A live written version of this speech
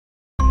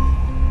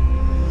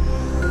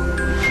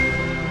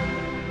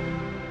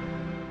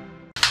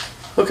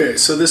Okay,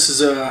 so this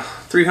is a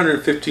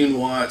 315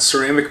 watt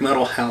ceramic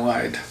metal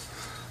halide.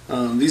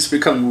 These have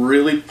become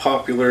really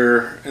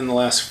popular in the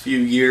last few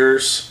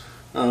years,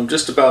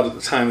 just about at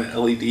the time that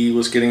LED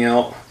was getting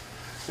out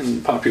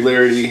in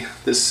popularity.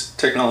 This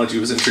technology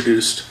was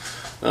introduced.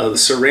 The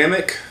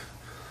ceramic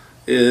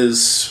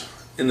is,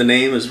 in the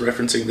name, is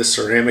referencing this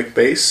ceramic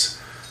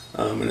base,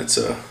 and it's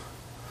a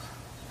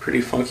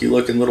pretty funky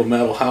looking little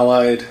metal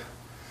halide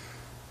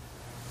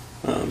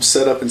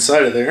set up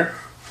inside of there,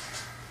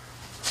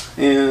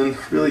 and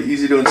really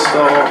easy to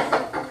install.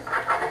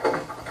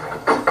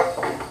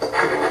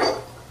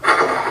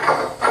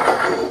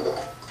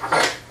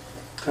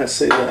 I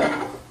say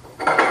that.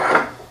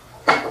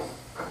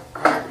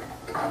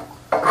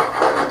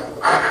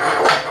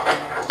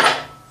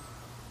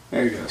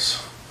 There it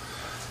goes.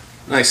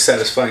 Nice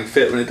satisfying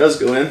fit when it does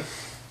go in.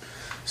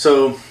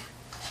 So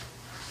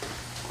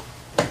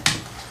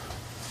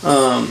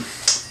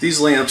these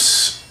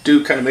lamps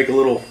do kind of make a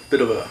little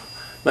bit of a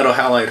metal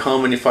halide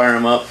hum when you fire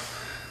them up.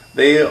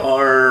 They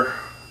are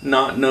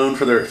not known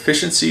for their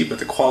efficiency, but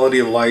the quality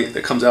of light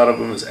that comes out of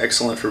them is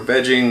excellent for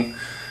vegging,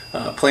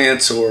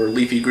 plants, or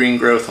leafy green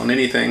growth on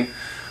anything.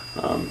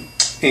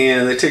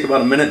 And they take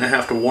about 1.5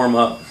 minutes to warm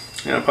up.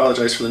 And I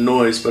apologize for the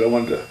noise, but I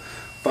wanted to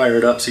fire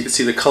it up so you can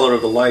see the color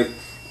of the light.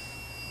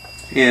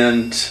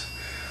 And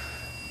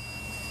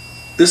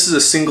this is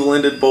a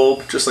single-ended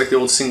bulb, just like the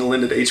old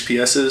single-ended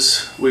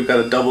HPSs. We've got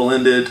a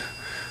double-ended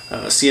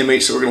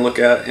CMH that we're going to look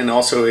at, and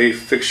also a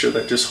fixture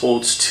that just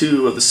holds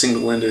 2 of the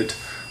single-ended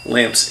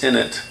lamps in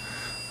it.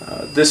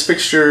 This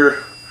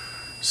fixture,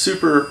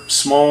 super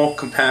small,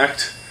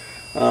 compact.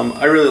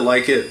 I really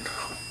like it.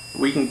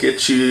 We can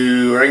get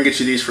you, or I can get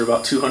you these for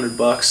about 200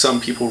 bucks.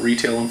 Some people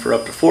retail them for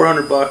up to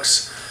 400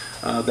 bucks.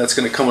 That's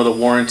going to come with a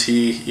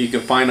warranty. You can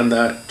find them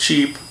that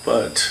cheap,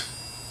 but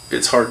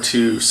it's hard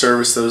to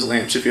service those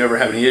lamps if you ever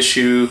have any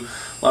issue.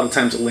 A lot of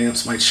times the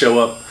lamps might show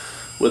up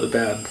with a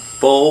bad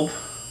bulb.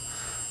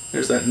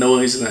 There's that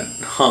noise and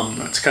that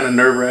hum. It's kind of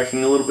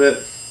nerve-wracking a little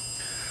bit.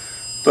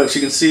 But you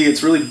can see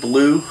it's really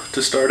blue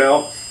to start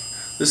out.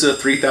 This is a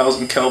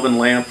 3000 Kelvin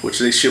lamp, which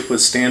they ship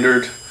with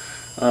standard.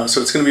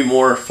 So it's going to be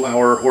more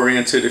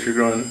flower-oriented if you're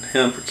growing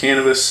hemp or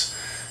cannabis.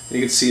 And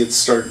you can see it's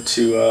starting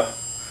to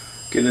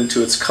get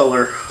into its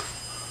color.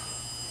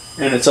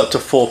 And it's up to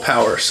full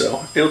power,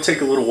 so it'll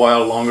take a little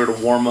while longer to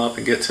warm up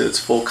and get to its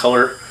full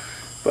color.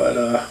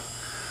 But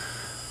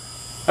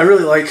I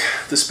really like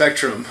the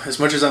spectrum. As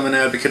much as I'm an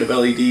advocate of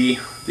LED,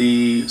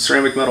 the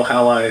ceramic metal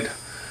halide,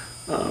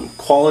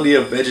 quality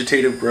of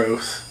vegetative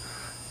growth,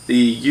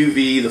 the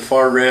UV, the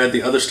far red,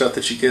 the other stuff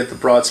that you get, the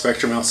broad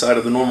spectrum outside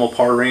of the normal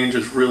par range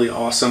is really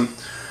awesome.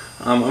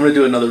 I'm going to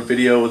do another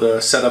video with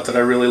a setup that I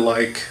really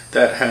like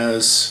that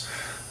has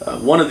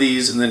one of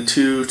these and then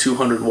 2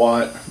 200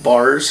 watt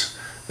bars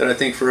that I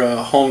think for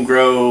a home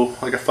grow,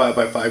 like a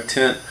 5x5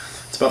 tent,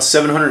 it's about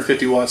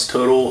 750 watts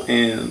total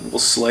and we'll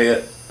slay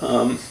it.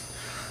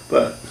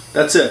 But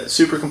that's it,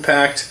 super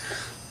compact.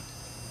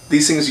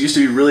 These things used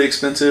to be really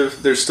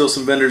expensive. There's still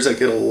some vendors that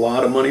get a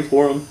lot of money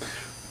for them.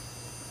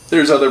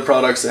 There's other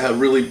products that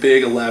have really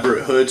big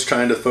elaborate hoods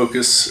trying to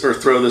focus or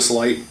throw this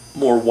light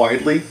more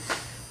widely.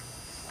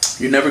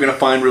 You're never going to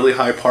find really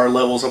high par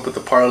levels. I'll put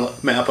the par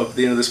map up at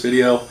the end of this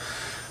video.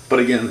 But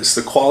again, it's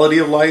the quality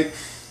of light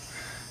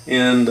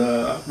and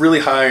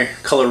really high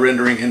color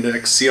rendering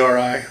index,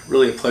 CRI,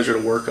 really a pleasure to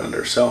work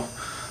under. So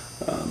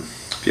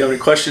if you have any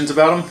questions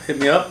about them, hit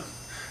me up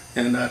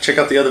and check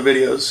out the other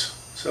videos.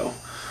 So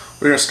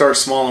we're going to start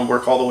small and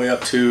work all the way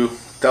up to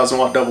 1000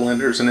 watt double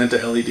enders and into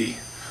LED.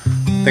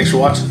 Thanks for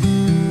watching.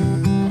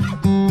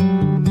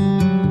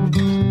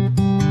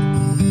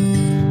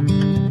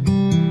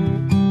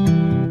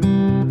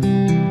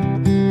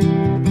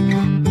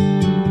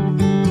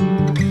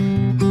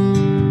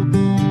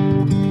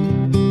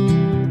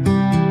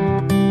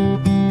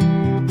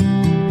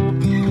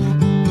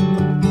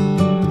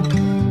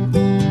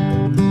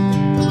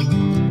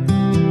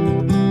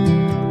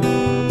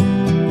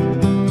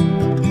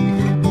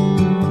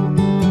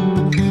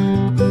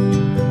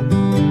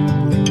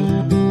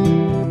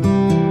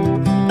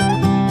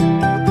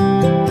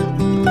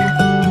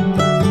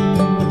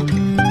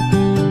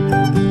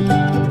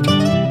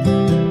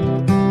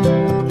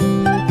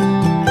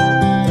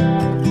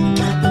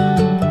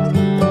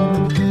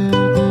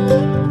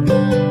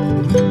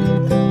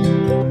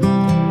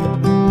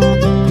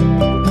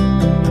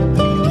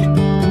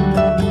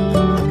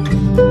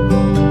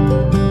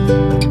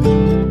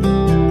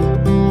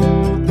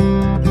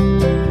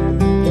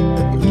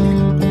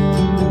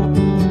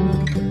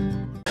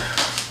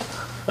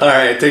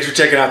 Alright, thanks for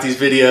checking out these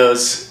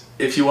videos.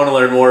 If you want to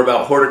learn more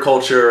about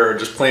horticulture or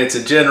just plants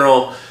in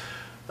general,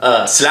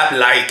 slap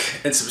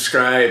like and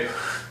subscribe.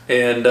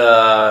 And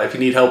if you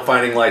need help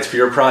finding lights for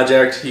your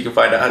project, you can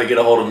find out how to get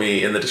a hold of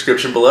me in the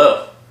description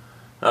below.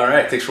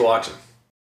 Alright, thanks for watching.